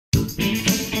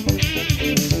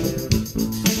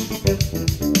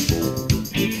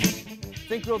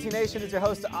Think Realty Nation, is your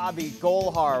host, Avi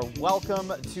Golhar.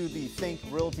 Welcome to the Think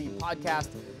Realty podcast.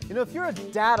 You know, if you're a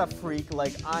data freak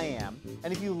like I am,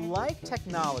 and if you like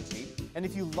technology, and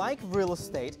if you like real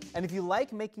estate, and if you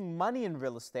like making money in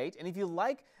real estate, and if you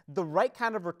like the right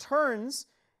kind of returns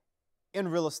in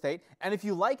real estate, and if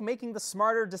you like making the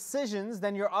smarter decisions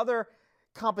than your other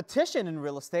competition in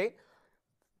real estate,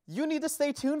 you need to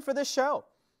stay tuned for this show.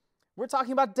 We're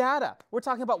talking about data. We're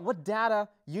talking about what data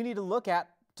you need to look at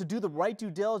to do the right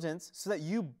due diligence so that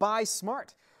you buy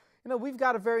smart. You know, we've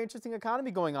got a very interesting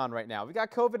economy going on right now. We've got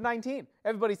COVID-19.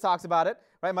 Everybody talks about it,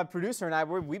 right? My producer and I,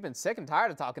 we've been sick and tired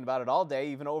of talking about it all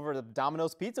day, even over the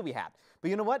Domino's pizza we had.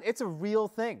 But you know what? It's a real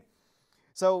thing.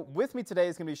 So with me today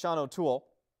is going to be Sean O'Toole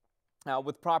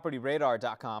with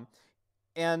PropertyRadar.com.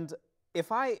 And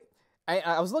if I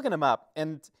was looking him up,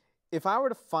 and if I were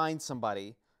to find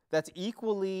somebody that's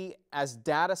equally as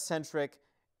data-centric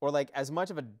or like as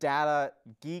much of a data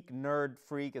geek, nerd,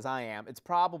 freak as I am, it's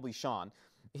probably Sean.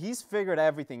 He's figured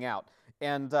everything out.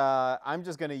 And I'm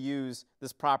just going to use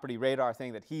this property radar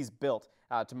thing that he's built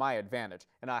to my advantage.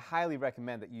 And I highly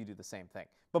recommend that you do the same thing.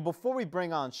 But before we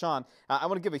bring on Sean, I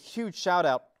want to give a huge shout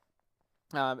out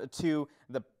to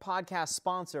the podcast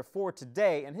sponsor for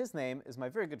today. And his name is my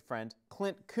very good friend,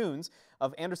 Clint Coons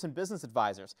of Anderson Business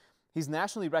Advisors. He's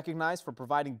nationally recognized for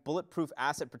providing bulletproof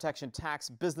asset protection tax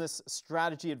business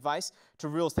strategy advice to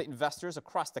real estate investors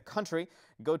across the country.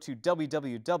 Go to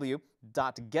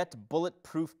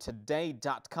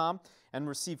www.getbulletprooftoday.com and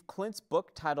receive Clint's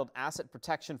book titled Asset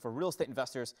Protection for Real Estate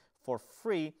Investors for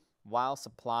free while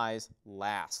supplies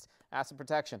last. Asset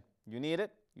protection, you need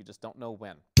it, you just don't know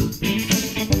when.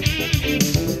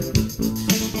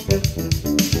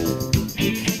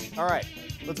 All right,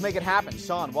 let's make it happen.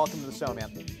 Sean, welcome to the show,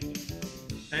 man.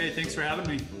 Hey, thanks for having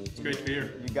me. It's great to be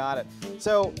here. You got it.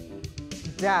 So,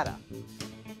 data.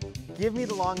 Give me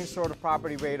the long and short of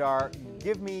Property Radar.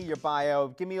 Give me your bio.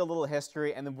 Give me a little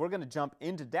history, and then we're going to jump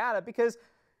into data because,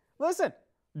 listen,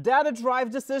 data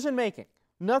drives decision making.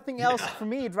 Nothing else for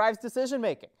me drives decision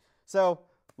making. So,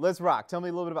 let's rock. Tell me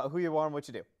a little bit about who you are and what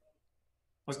you do.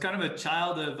 I was kind of a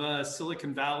child of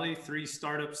Silicon Valley, 3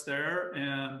 startups there,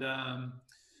 and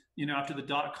after the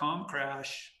dot-com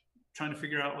crash, trying to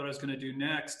figure out what I was going to do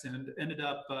next, and ended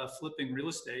up flipping real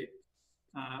estate,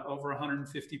 over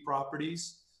 150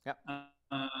 properties, yep.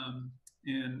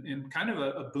 In kind of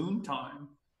a boom time.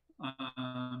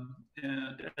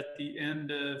 And at the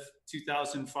end of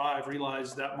 2005,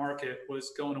 realized that market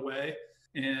was going away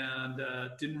and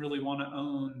didn't really want to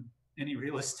own any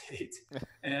real estate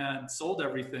and sold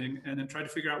everything, and then tried to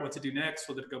figure out what to do next,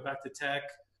 whether to go back to tech.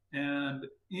 And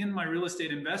in my real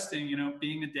estate investing,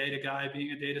 being a data guy,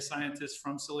 being a data scientist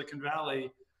from Silicon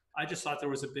Valley, I just thought there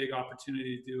was a big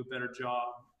opportunity to do a better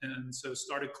job. And so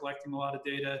started collecting a lot of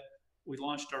data. We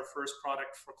launched our first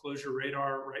product, Foreclosure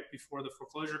Radar, right before the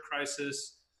foreclosure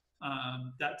crisis.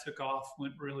 That took off,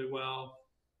 went really well.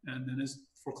 And then as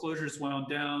foreclosures wound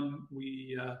down,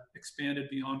 we expanded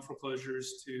beyond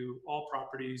foreclosures to all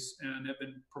properties and have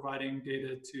been providing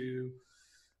data to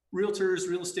realtors,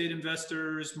 real estate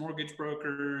investors, mortgage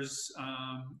brokers,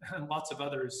 and lots of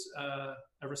others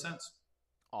ever since.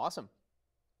 Awesome.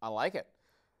 I like it.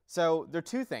 So there are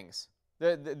two things.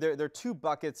 There are 2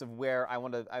 buckets of where I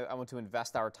want to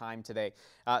invest our time today.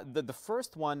 The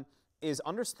first one is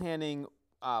understanding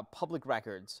public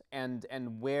records and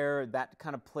where that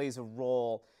kind of plays a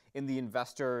role in the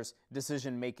investor's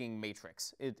decision-making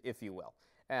matrix, if you will.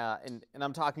 And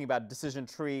I'm talking about Decision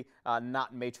Tree,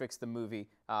 not Matrix the movie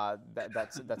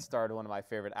that starred one of my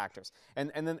favorite actors.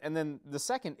 And then the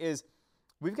second is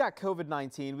we've got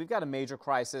COVID-19, we've got a major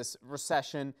crisis,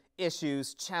 recession,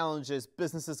 issues, challenges,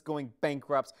 businesses going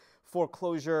bankrupt,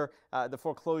 foreclosure. The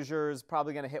foreclosure is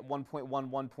probably going to hit 1.1,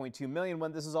 1.2 million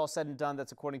when this is all said and done.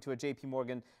 That's according to a J.P.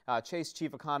 Morgan Chase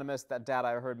chief economist. That data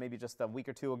I heard maybe just a week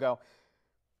or 2 ago.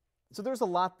 So there's a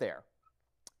lot there.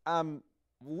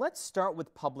 Let's start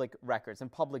with public records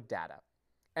and public data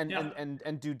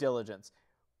and due diligence.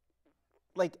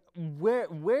 Like,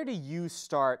 where do you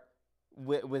start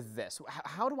with this?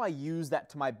 How do I use that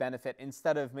to my benefit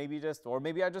instead of maybe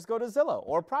I just go to Zillow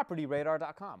or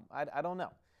PropertyRadar.com? I don't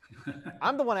know.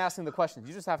 I'm the one asking the questions.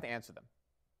 You just have to answer them.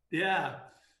 Yeah.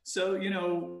 So,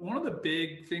 one of the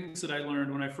big things that I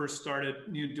learned when I first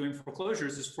started doing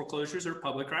foreclosures is foreclosures are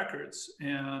public records.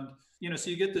 And,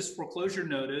 so you get this foreclosure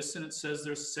notice and it says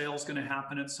there's sales going to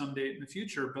happen at some date in the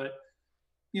future, but,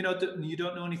 you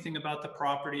don't know anything about the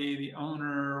property, the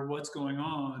owner, what's going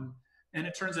on. And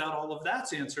it turns out all of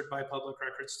that's answered by public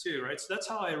records too, right? So that's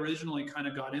how I originally kind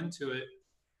of got into it.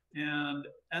 And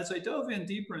as I dove in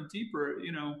deeper and deeper,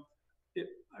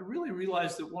 I really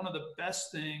realized that one of the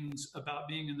best things about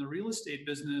being in the real estate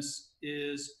business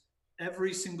is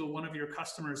every single one of your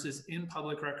customers is in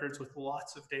public records with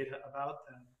lots of data about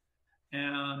them.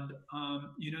 And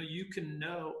you can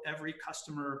know every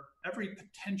customer, every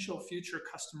potential future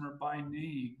customer by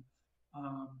name,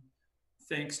 um,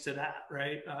 thanks to that,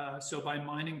 right? So by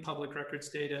mining public records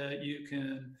data, you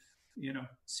can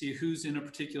see who's in a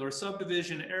particular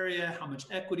subdivision area, how much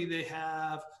equity they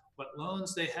have, what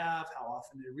loans they have, how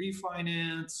often they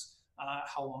refinance,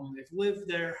 how long they've lived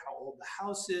there, how old the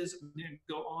house is.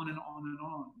 Go on and on and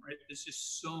on, right? There's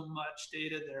just so much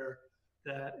data there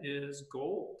that is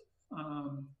gold,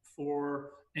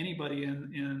 for anybody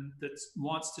that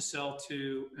wants to sell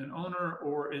to an owner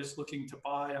or is looking to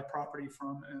buy a property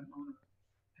from an owner.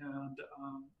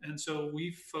 And so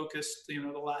we've focused, the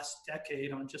last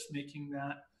decade on just making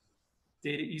that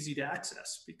data easy to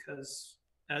access, because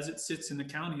as it sits in the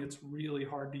county, it's really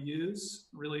hard to use,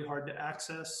 really hard to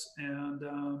access, and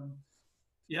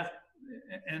yeah,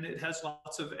 and it has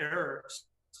lots of errors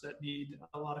that need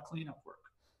a lot of cleanup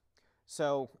work.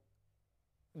 So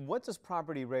what does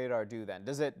Property Radar do then?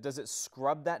 Does it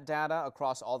scrub that data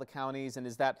across all the counties, and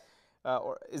is that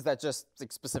just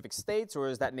like specific states, or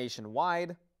is that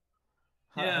nationwide?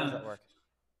 How does Yeah. that work?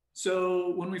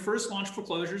 So when we first launched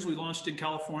foreclosures, we launched in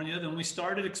California. Then we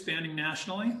started expanding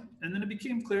nationally, and then it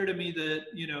became clear to me that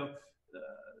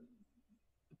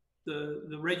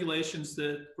the regulations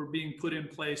that were being put in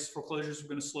place, foreclosures were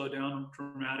going to slow down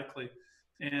dramatically.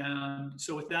 And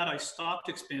so with that, I stopped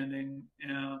expanding,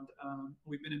 and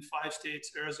we've been in 5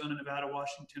 states: Arizona, Nevada,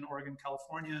 Washington, Oregon,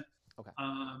 California, Okay.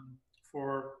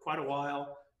 for quite a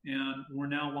while, and we're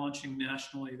now launching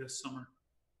nationally this summer.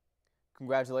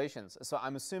 Congratulations. So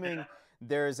I'm assuming Yeah.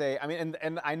 there's I mean,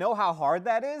 and I know how hard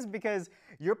that is, because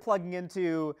you're plugging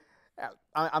into,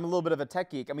 I'm a little bit of a tech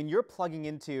geek. I mean, you're plugging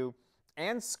into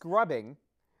and scrubbing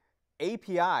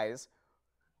APIs,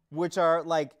 which are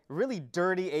like really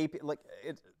dirty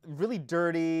really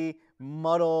dirty,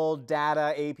 muddled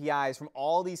data APIs from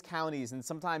all these counties, and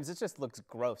sometimes it just looks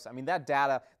gross. I mean, that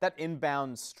data, that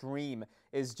inbound stream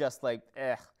is just like,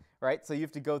 right? So you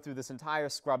have to go through this entire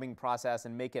scrubbing process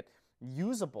and make it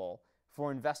usable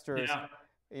for investors,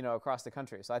 Yeah. across the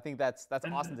country. So I think that's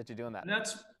And, awesome that you're doing that.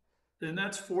 and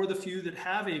that's for the few that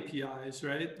have APIs,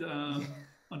 right?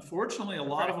 Unfortunately, a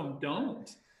lot Right. of them don't.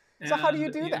 So how do you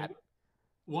And do that?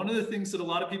 one of the things that a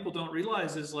lot of people don't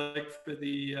realize is, like, for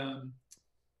the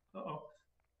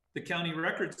county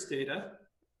records data,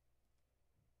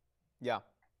 Yeah.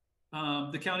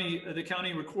 the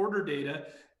county recorder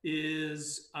data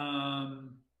is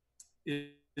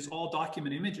is all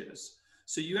document images.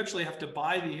 So you actually have to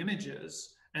buy the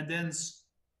images and then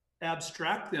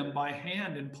abstract them by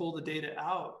hand and pull the data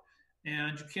out.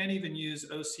 And you can't even use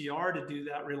OCR to do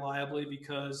that reliably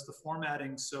because the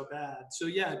formatting's so bad. So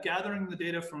yeah, gathering the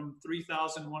data from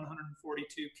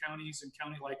 3,142 counties and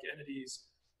county-like entities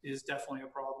is definitely a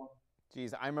problem.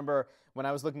 Geez, I remember when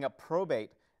I was looking up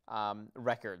probate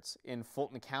records in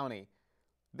Fulton County,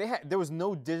 there was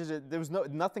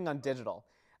nothing on digital.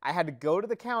 I had to go to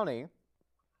the county,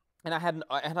 and I had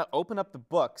to open up the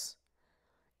books,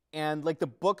 and like the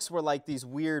books were like these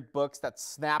weird books that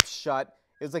snap shut.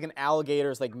 It was like an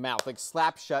alligator's like mouth, like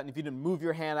slap shut, and if you didn't move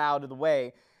your hand out of the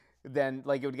way, then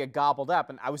like it would get gobbled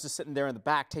up. And I was just sitting there in the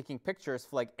back taking pictures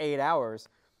for like 8 hours,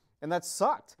 and that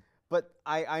sucked. But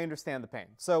I understand the pain.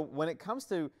 So when it comes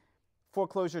to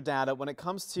foreclosure data, when it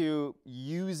comes to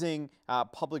using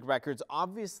public records,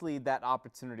 obviously that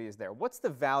opportunity is there. What's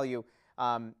the value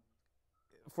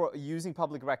for using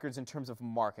public records in terms of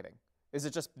marketing? Is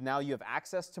it just now you have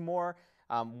access to more?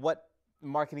 What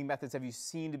marketing methods have you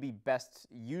seen to be best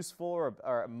useful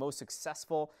or most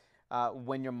successful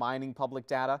when you're mining public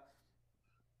data?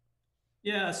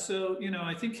 Yeah, so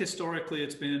I think historically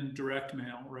it's been direct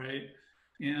mail, right?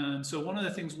 And so one of the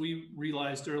things we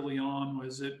realized early on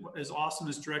was that, as awesome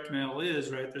as direct mail is,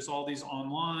 right, there's all these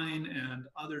online and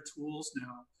other tools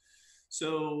now.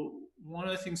 So one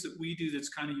of the things that we do that's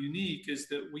kind of unique is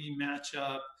that we match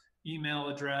up email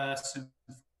address and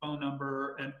phone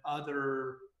number and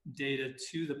other data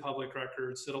to the public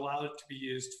records that allow it to be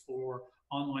used for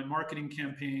online marketing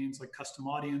campaigns like custom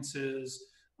audiences,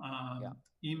 Yeah.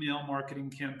 email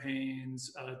marketing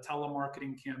campaigns,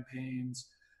 telemarketing campaigns,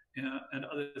 and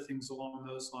other things along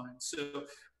those lines. So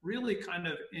really, kind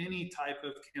of any type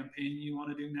of campaign you want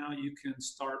to do now, you can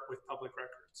start with public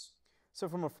records. So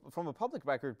from a public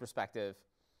record perspective,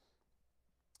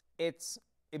 it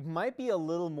might be a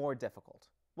little more difficult.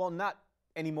 Well, not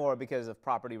anymore because of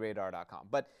propertyradar.com,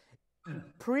 but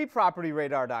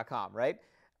pre-propertyradar.com, right?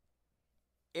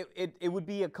 it would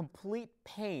be a complete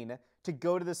pain to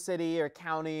go to the city or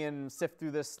county and sift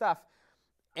through this stuff.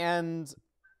 And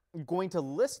going to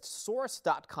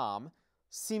listsource.com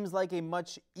seems like a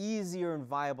much easier and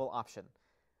viable option.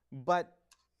 But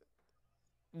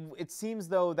it seems,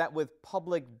 though, that with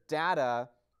public data,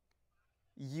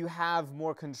 you have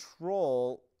more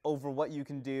control over what you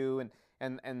can do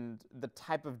and the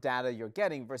type of data you're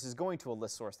getting versus going to a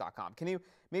listsource.com. Can you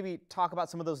maybe talk about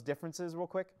some of those differences real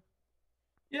quick?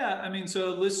 Yeah, I mean,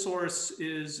 so ListSource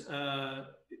is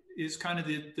kind of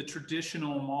the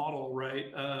traditional model,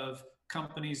 right, of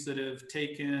companies that have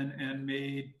taken and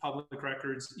made public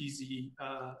records easily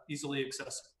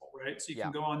accessible, right? So you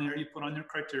can go on there, you put on your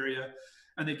criteria,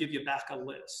 and they give you back a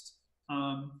list.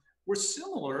 We're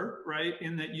similar, right,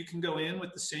 in that you can go in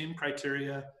with the same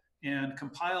criteria and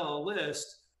compile a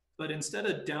list, but instead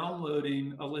of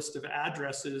downloading a list of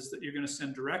addresses that you're going to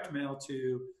send direct mail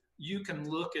to, you can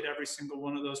look at every single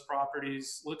one of those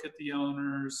properties, look at the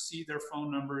owners, see their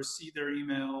phone numbers, see their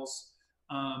emails,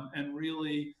 and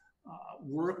really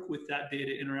work with that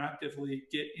data interactively,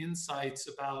 get insights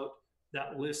about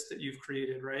that list that you've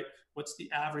created, right? What's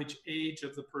the average age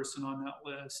of the person on that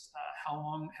list? How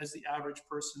long has the average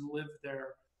person lived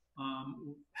there?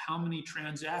 How many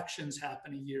transactions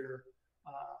happen a year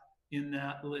in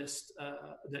that list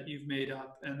that you've made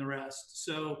up, and the rest?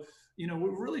 So,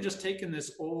 we've really just taken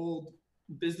this old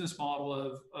business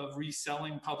model of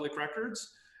reselling public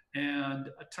records and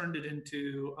turned it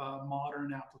into a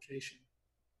modern application.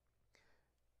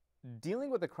 Dealing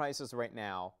with the crisis right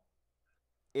now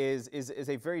is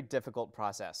a very difficult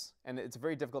process, and it's a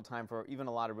very difficult time for even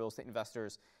a lot of real estate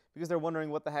investors because they're wondering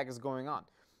what the heck is going on,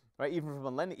 right?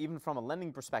 Even from a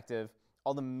lending perspective,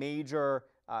 all the major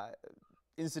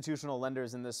institutional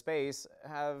lenders in this space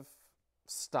have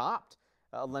stopped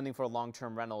lending for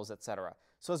long-term rentals, et cetera.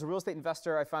 So as a real estate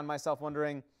investor, I find myself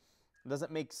wondering, does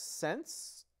it make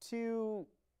sense to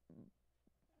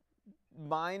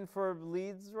mine for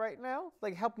leads right now?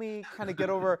 Like, help me kind of get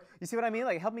over, you see what I mean?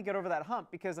 Like, help me get over that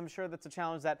hump, because I'm sure that's a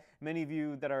challenge that many of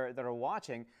you that are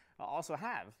watching also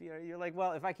have. You're like,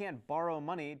 well, if I can't borrow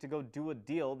money to go do a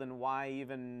deal, then why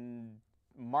even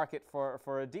market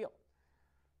for a deal?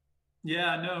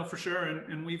 Yeah, no, for sure.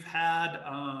 And we've had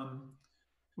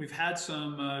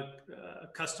some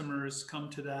customers come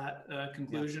to that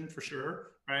conclusion, for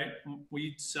sure, right?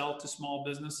 We sell to small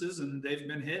businesses and they've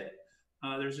been hit.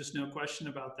 There's just no question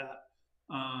about that.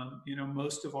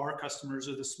 Most of our customers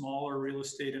are the smaller real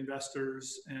estate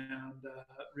investors and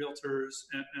realtors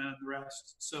and the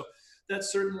rest. So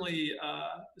that's certainly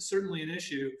an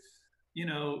issue.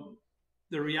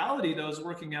 The reality, though, is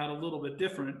working out a little bit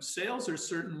different. Sales are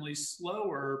certainly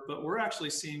slower, but we're actually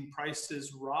seeing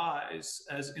prices rise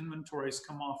as inventories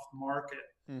come off the market.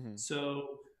 Mm-hmm.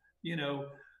 So,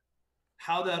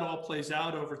 how that all plays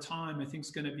out over time, I think,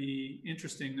 is going to be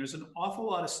interesting. There's an awful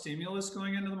lot of stimulus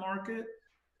going into the market,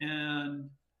 and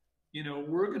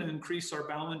we're going to increase our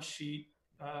balance sheet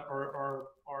or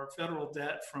our federal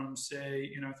debt from, say,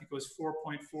 I think it was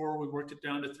 4.4. We worked it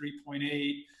down to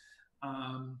 3.8.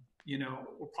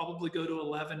 We'll probably go to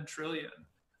 11 trillion.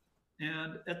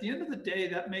 And at the end of the day,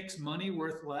 that makes money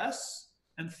worth less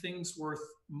and things worth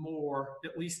more,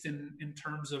 at least in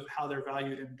terms of how they're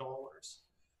valued in dollars.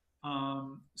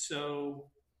 So,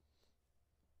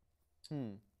 are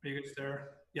you guys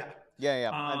there? Yeah.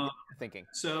 Yeah. I'm thinking.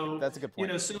 So that's a good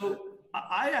point. So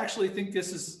I actually think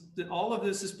all of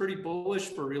this is pretty bullish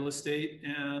for real estate,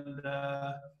 and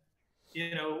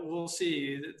we'll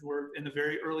see. We're in the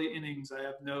very early innings. I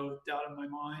have no doubt in my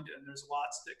mind, and there's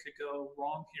lots that could go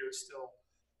wrong here still.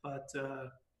 But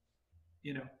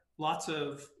lots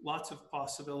of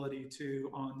possibility too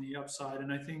on the upside.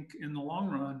 And I think in the long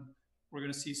run, we're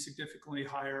going to see significantly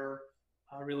higher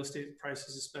real estate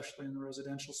prices, especially in the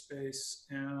residential space.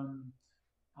 And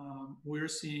we're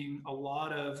seeing a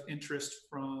lot of interest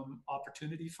from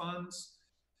opportunity funds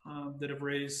that have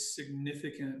raised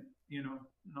significant,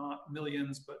 not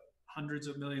millions, but hundreds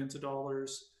of millions of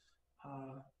dollars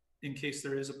in case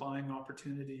there is a buying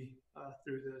opportunity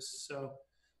through this. So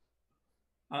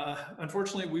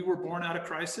unfortunately, we were born out of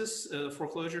crisis, the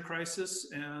foreclosure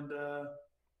crisis, and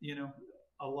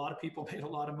a lot of people made a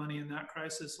lot of money in that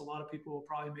crisis. A lot of people will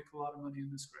probably make a lot of money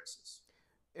in this crisis.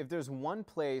 If there's one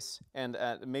place, and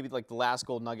maybe like the last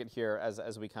gold nugget here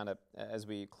as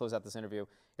we close out this interview,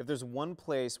 if there's one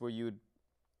place where you'd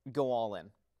go all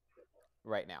in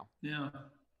right now. Yeah.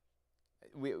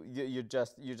 You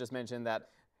just mentioned that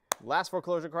last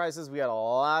foreclosure crisis, we had a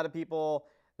lot of people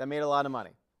that made a lot of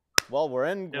money. Well, we're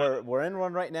in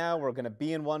one right now. We're going to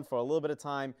be in one for a little bit of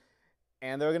time,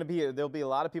 and there'll be a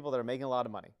lot of people that are making a lot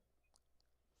of money.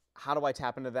 How do I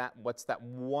tap into that? What's that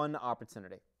one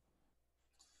opportunity?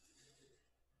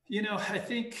 I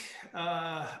think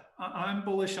I'm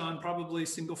bullish on probably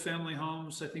single family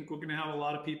homes. I think we're going to have a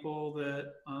lot of people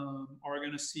that are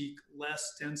going to seek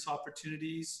less dense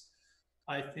opportunities.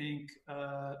 I think,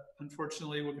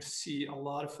 unfortunately, we're going to see a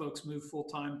lot of folks move full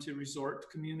time to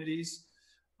resort communities.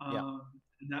 And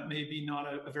that may be not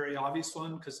a very obvious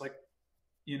one because,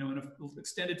 in an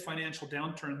extended financial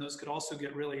downturn, those could also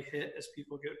get really hit as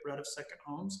people get rid of second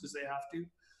homes because they have to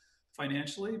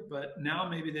financially. But now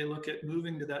maybe they look at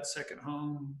moving to that second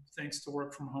home thanks to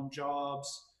work from home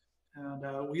jobs.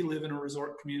 And we live in a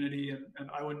resort community, and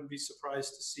I wouldn't be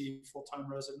surprised to see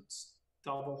full-time residents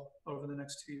double over the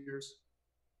next 2 years.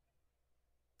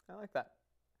 I like that.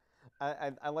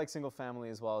 I like single family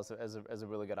as well as a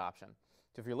really good option.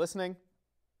 So if you're listening,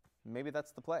 maybe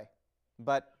that's the play.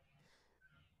 But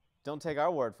don't take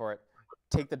our word for it.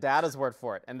 Take the data's word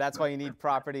for it. And that's why you need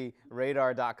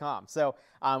PropertyRadar.com. So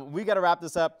we got to wrap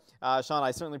this up. Sean,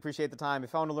 I certainly appreciate the time.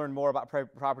 If I want to learn more about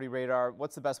Property Radar,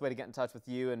 what's the best way to get in touch with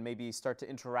you and maybe start to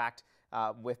interact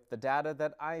with the data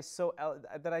that I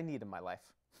need in my life?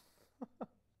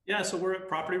 Yeah, so we're at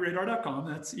PropertyRadar.com.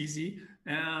 That's easy.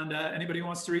 And anybody who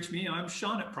wants to reach me, I'm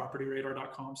Sean at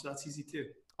PropertyRadar.com. So that's easy too.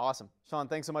 Awesome. Sean,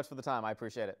 thanks so much for the time. I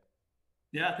appreciate it.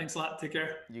 Yeah, thanks a lot. Take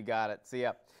care. You got it. See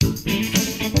ya.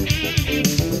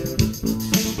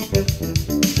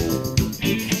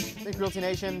 Think Realty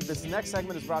Nation. This next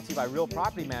segment is brought to you by Real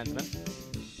Property Management,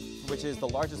 which is the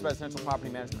largest residential property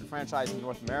management franchise in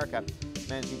North America,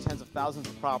 managing tens of thousands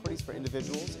of properties for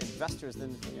individuals, investors,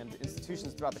 and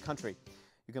institutions throughout the country.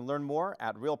 You can learn more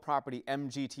at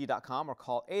realpropertymgt.com or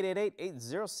call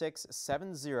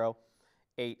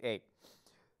 888-806-7088.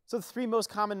 So the 3 most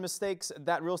common mistakes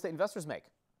that real estate investors make.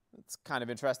 It's kind of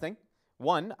interesting.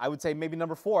 1, I would say maybe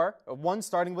number 4, 1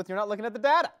 starting with you're not looking at the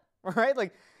data, right?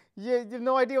 Like you have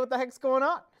no idea what the heck's going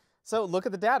on. So look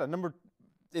at the data.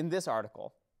 In this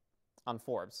article on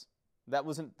Forbes, that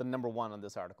wasn't the number 1 on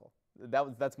this article.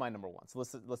 That's my number 1. So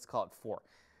let's call it 4.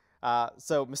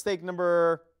 So mistake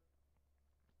number,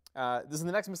 this is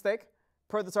the next mistake.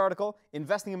 Per this article,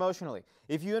 investing emotionally.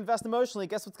 If you invest emotionally,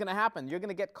 guess what's going to happen? You're going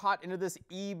to get caught into this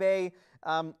eBay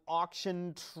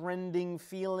auction trending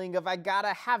feeling of I got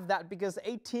to have that because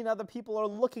 18 other people are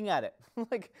looking at it.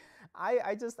 Like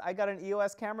I got an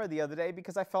EOS camera the other day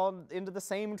because I fell into the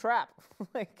same trap.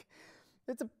 Like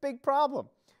it's a big problem.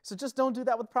 So just don't do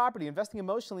that with property. Investing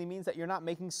emotionally means that you're not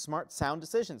making smart, sound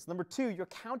decisions. Number 2, you're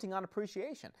counting on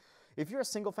appreciation. If you're a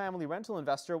single family rental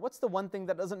investor, what's the one thing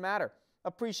that doesn't matter?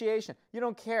 Appreciation. You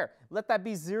don't care. Let that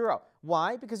be 0.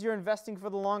 Why? Because you're investing for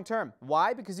the long term.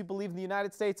 Why? Because you believe in the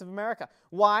United States of America.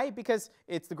 Why? Because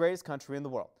it's the greatest country in the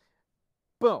world.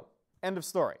 Boom. End of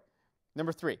story.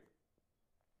 Number 3,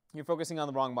 you're focusing on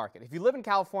the wrong market. If you live in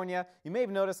California, you may have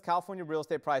noticed California real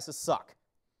estate prices suck.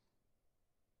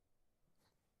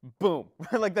 Boom.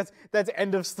 Like that's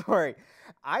end of story.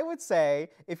 I would say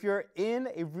if you're in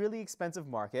a really expensive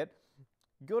market,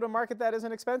 go to a market that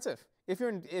isn't expensive. If you're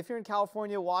in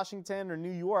California, Washington, or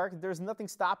New York, there's nothing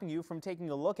stopping you from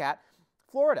taking a look at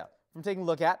Florida, from taking a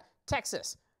look at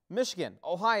Texas, Michigan,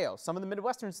 Ohio, some of the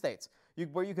Midwestern states,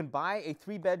 where you can buy a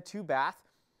 3-bed, 2-bath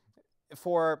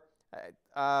for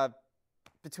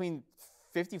between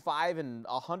 $55,000 and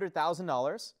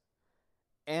 $100,000,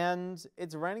 and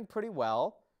it's renting pretty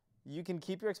well. You can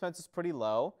keep your expenses pretty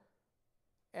low,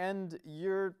 and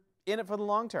you're in it for the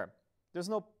long term. There's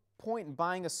no point in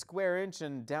buying a square inch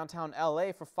in downtown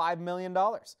LA for $5 million.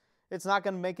 It's not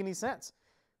going to make any sense.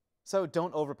 So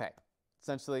don't overpay.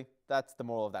 Essentially, that's the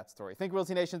moral of that story. Think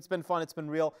Realty Nation. It's been fun. It's been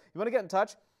real. You want to get in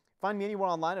touch? Find me anywhere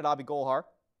online at Abhi Golhar.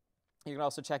 You can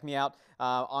also check me out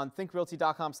on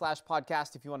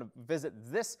thinkrealty.com/podcast if you want to visit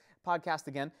this podcast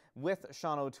again with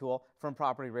Sean O'Toole from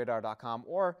PropertyRadar.com,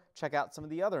 or check out some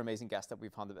of the other amazing guests that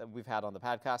we've had on the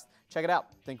podcast. Check it out,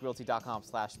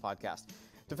 thinkrealty.com/podcast.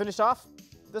 To finish off,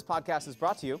 this podcast is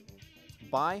brought to you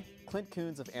by Clint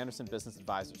Coons of Anderson Business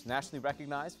Advisors, nationally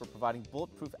recognized for providing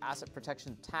bulletproof asset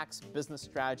protection, tax, business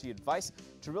strategy advice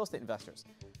to real estate investors.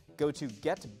 Go to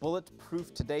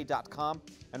getbulletprooftoday.com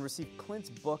and receive Clint's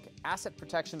book, Asset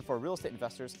Protection for Real Estate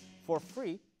Investors, for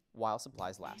free while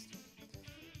supplies last.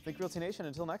 Think Realty Nation.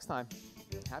 Until next time,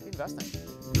 happy investing.